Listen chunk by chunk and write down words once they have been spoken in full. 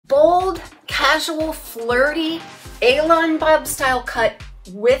bold, casual, flirty, A-line bob style cut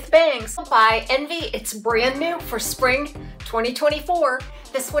with bangs by Envy. It's brand new for spring 2024.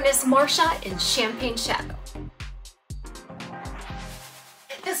 This one is MARSHA in Champagne Shadow.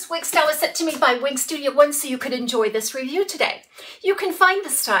 This wig style is sent to me by Wig Studio One so you could enjoy this review today. You can find the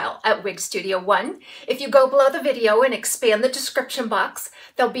style at Wig Studio One. If you go below the video and expand the description box,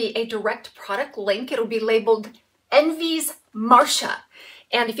 there'll be a direct product link. It'll be labeled Envy's MARSHA.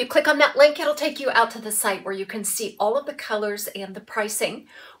 And if you click on that link, it'll take you out to the site where you can see all of the colors and the pricing.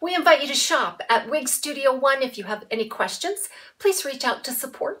 We invite you to shop at Wig Studio One. If you have any questions, please reach out to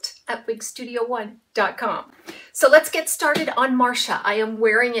support@wigstudio1.com. So let's get started on MARSHA. I am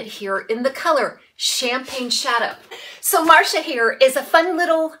wearing it here in the color Champagne Shadow. So MARSHA here is a fun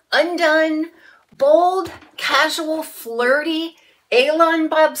little undone, bold, casual, flirty, A-line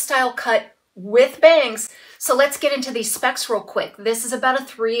bob style cut with bangs. So let's get into these specs real quick. This is about a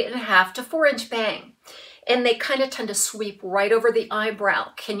 3.5 to 4 inch bang, and they kind of tend to sweep right over the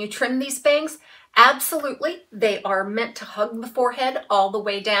eyebrow. Can you trim these bangs? Absolutely. They are meant to hug the forehead all the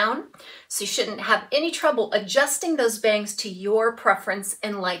way down, so you shouldn't have any trouble adjusting those bangs to your preference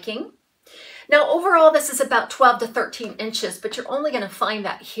and liking. Now overall this is about 12 to 13 inches, but you're only going to find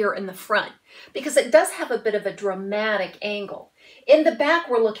that here in the front because it does have a bit of a dramatic angle. In the back,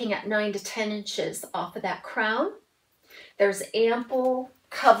 we're looking at 9 to 10 inches off of that crown. There's ample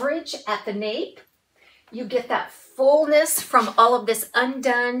coverage at the nape. You get that fullness from all of this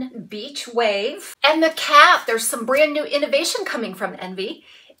undone beach wave. And the cap, there's some brand new innovation coming from Envy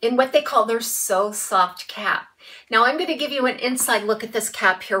in what they call their So Soft cap. Now I'm going to give you an inside look at this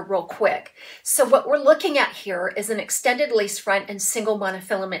cap here real quick. So what we're looking at here is an extended lace front and single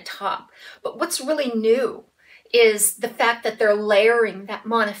monofilament top. But what's really new is the fact that they're layering that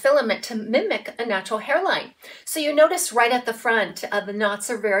monofilament to mimic a natural hairline. So you notice right at the front, the knots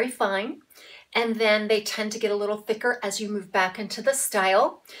are very fine, and then they tend to get a little thicker as you move back into the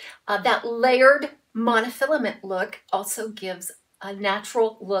style. That layered monofilament look also gives a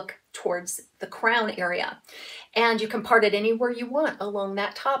natural look towards the crown area. And you can part it anywhere you want along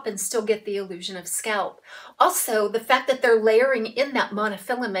that top and still get the illusion of scalp. Also, the fact that they're layering in that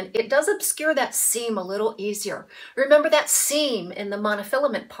monofilament, it does obscure that seam a little easier. Remember that seam in the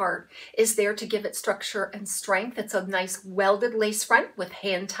monofilament part is there to give it structure and strength. It's a nice welded lace front with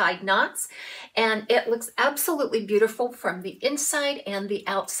hand-tied knots, and it looks absolutely beautiful from the inside and the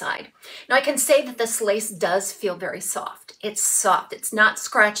outside. Now I can say that this lace does feel very soft. It's soft, it's not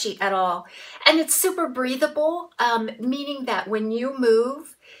scratchy at all, and it's super breathable, meaning that when you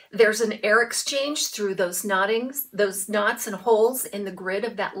move, there's an air exchange through those knots and holes in the grid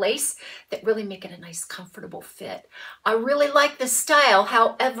of that lace that really make it a nice comfortable fit. I really like this style.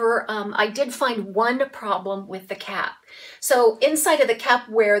 However, I did find one problem with the cap. So inside of the cap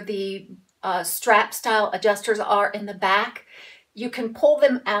where the strap style adjusters are in the back, you can pull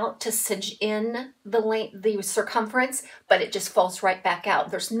them out to cinch in the circumference, but it just falls right back out.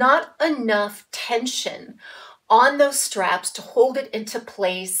 There's not enough tension on those straps to hold it into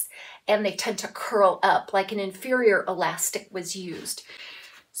place, and they tend to curl up like an inferior elastic was used.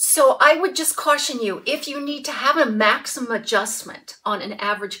 So I would just caution you, if you need to have a maximum adjustment on an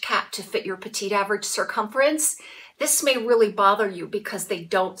average cap to fit your petite average circumference, this may really bother you because they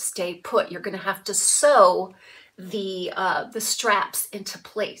don't stay put. You're going to have to sew the straps into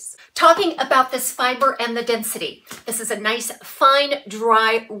place. Talking about this fiber and the density, this is a nice, fine,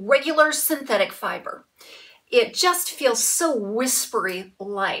 dry, regular synthetic fiber. It just feels so whispery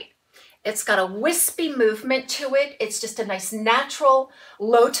light. It's got a wispy movement to it. It's just a nice natural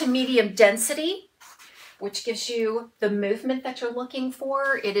low to medium density, which gives you the movement that you're looking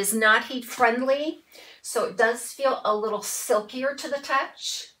for. It is not heat friendly, so it does feel a little silkier to the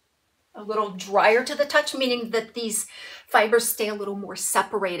touch, a little drier to the touch, meaning that these fibers stay a little more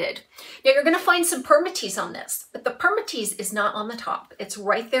separated. Now you're going to find some permatease on this, but the permatease is not on the top. It's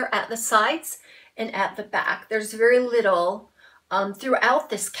right there at the sides and at the back. There's very little throughout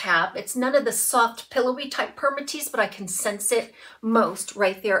this cap. It's none of the soft pillowy type permatease, but I can sense it most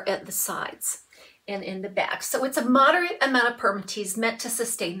right there at the sides and in the back. So it's a moderate amount of permatease meant to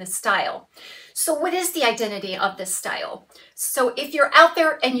sustain the style. So what is the identity of this style? So if you're out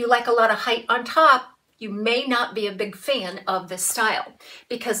there and you like a lot of height on top, you may not be a big fan of this style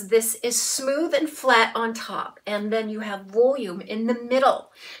because this is smooth and flat on top, and then you have volume in the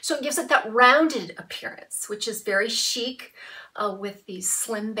middle. So it gives it that rounded appearance, which is very chic. with these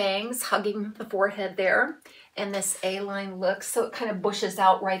slim bangs hugging the forehead there, and this A-line look, so it kind of bushes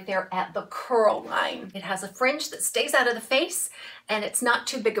out right there at the curl line. It has a fringe that stays out of the face, and it's not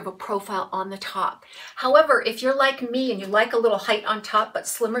too big of a profile on the top. However, if you're like me and you like a little height on top but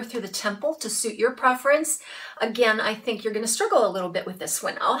slimmer through the temple to suit your preference, again, I think you're going to struggle a little bit with this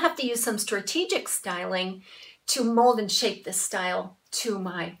one. I'll have to use some strategic styling to mold and shape this style to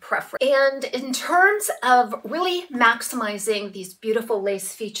my preference. And in terms of really maximizing these beautiful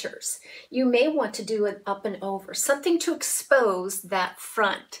lace features, you may want to do an up and over, something to expose that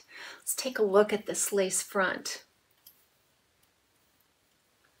front. Let's take a look at this lace front.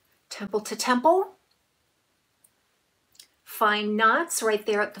 Temple to temple. Fine knots right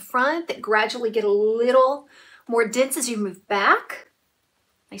there at the front that gradually get a little more dense as you move back.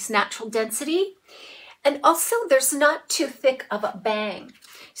 Nice natural density. And also, there's not too thick of a bang.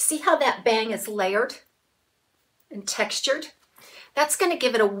 See how that bang is layered and textured? That's going to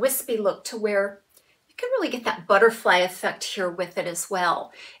give it a wispy look to where you can really get that butterfly effect here with it as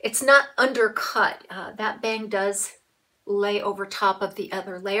well. It's not undercut. That bang does lay over top of the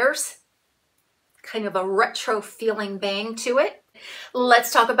other layers. Kind of a retro feeling bang to it.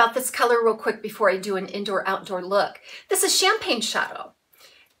 Let's talk about this color real quick before I do an indoor-outdoor look. This is Champagne Shadow.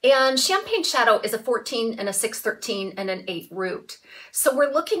 And Champagne Shadow is a 14 and a 6/13 and an 8 root. So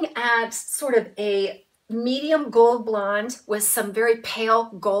we're looking at sort of a medium gold blonde with some very pale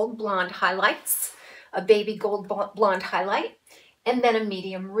gold blonde highlights, a baby gold blonde highlight, and then a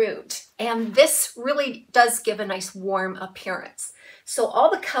medium root. And this really does give a nice warm appearance. So all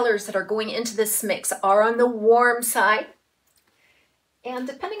the colors that are going into this mix are on the warm side. And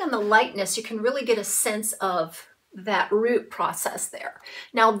depending on the lightness, you can really get a sense of that root process there.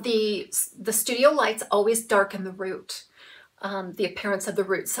 Now the studio lights always darken the root, the appearance of the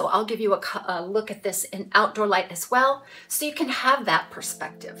root. So I'll give you a look at this in outdoor light as well, so you can have that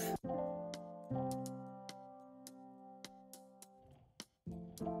perspective.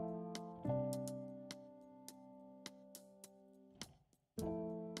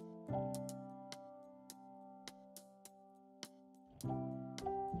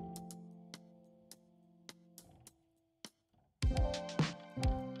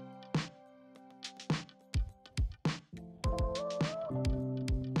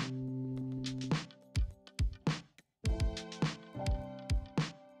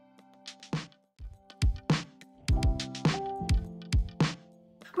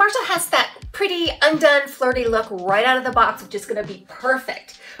 MARSHA has that pretty undone flirty look right out of the box, which is going to be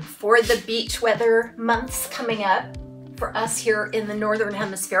perfect for the beach weather months coming up for us here in the Northern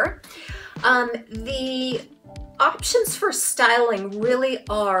Hemisphere. The options for styling really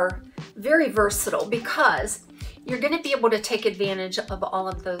are very versatile because you're going to be able to take advantage of all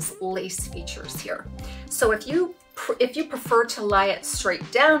of those lace features here. So if you prefer to lie it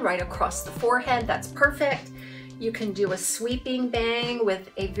straight down right across the forehead, that's perfect. You can do a sweeping bang with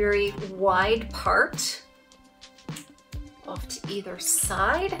a very wide part off to either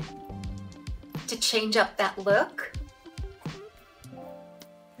side to change up that look.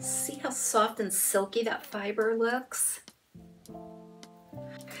 See how soft and silky that fiber looks?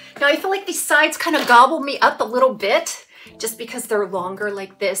 Now I feel like these sides kind of gobble me up a little bit just because they're longer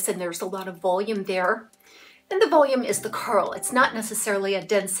like this and there's a lot of volume there. And the volume is the curl. It's not necessarily a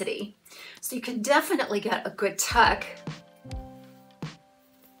density. So you can definitely get a good tuck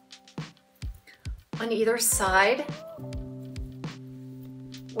on either side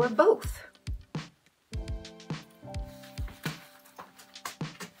or both.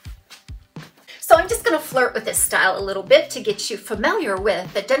 So I'm just going to flirt with this style a little bit to get you familiar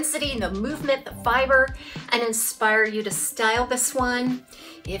with the density and the movement, the fiber, and inspire you to style this one.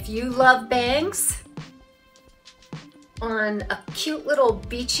 If you love bangs, on a cute little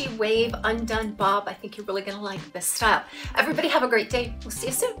beachy wave undone bob, I think you're really going to like this style. Everybody have a great day. We'll see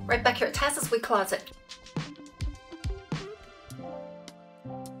you soon. Right back here at TAZSWIG Closet.